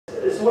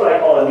this is what I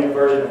call a new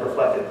version of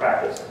reflective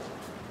practice.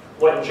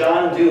 What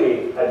John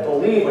Dewey, I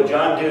believe what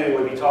John Dewey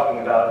would be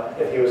talking about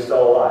if he was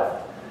still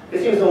alive.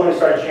 Because he was the one who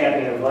started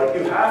championing, like,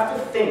 you have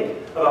to think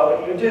about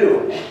what you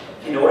do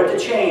in order to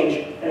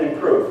change and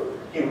improve.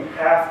 You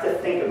have to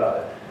think about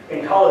it.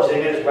 In college,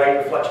 they made us write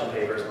reflection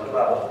papers, and like,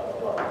 blah, blah,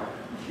 blah, blah.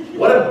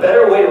 What a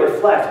better way to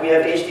reflect. We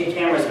have HD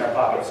cameras in our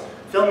pockets.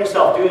 Film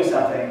yourself doing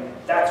something,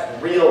 that's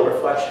real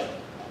reflection.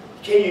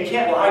 You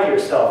can't lie to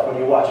yourself when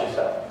you watch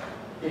yourself.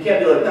 You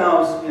can't be like,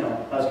 no,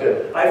 that was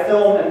good. I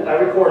film and I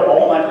record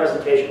all my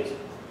presentations,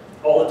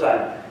 all the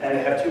time. And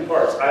they have two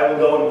parts. I will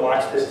go and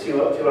watch this 2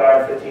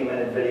 hour and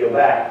 15-minute video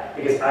back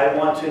because I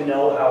want to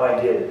know how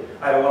I did.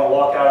 I don't want to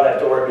walk out of that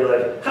door and be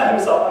like, I'm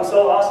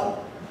so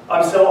awesome.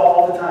 I'm so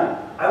all the time.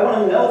 I want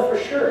to know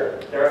for sure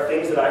there are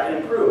things that I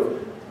can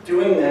improve.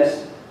 Doing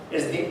this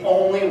is the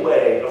only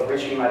way of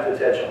reaching my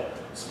potential.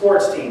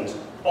 Sports teams,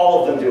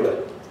 all of them do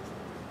it.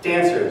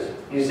 Dancers,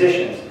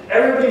 musicians,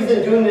 everybody's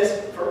been doing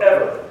this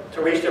forever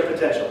to reach their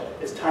potential.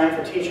 It's time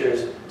for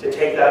teachers to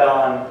take that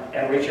on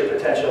and reach your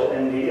potential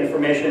in the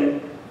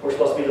information we're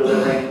supposed to be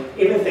delivering.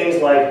 Even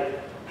things like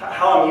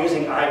how I'm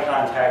using eye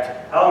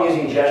contact, how I'm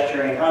using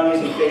gesturing, how I'm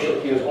using facial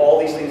cues, all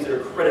these things that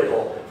are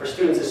critical for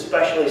students,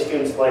 especially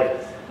students like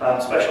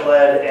special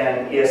ed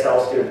and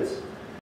ESL students.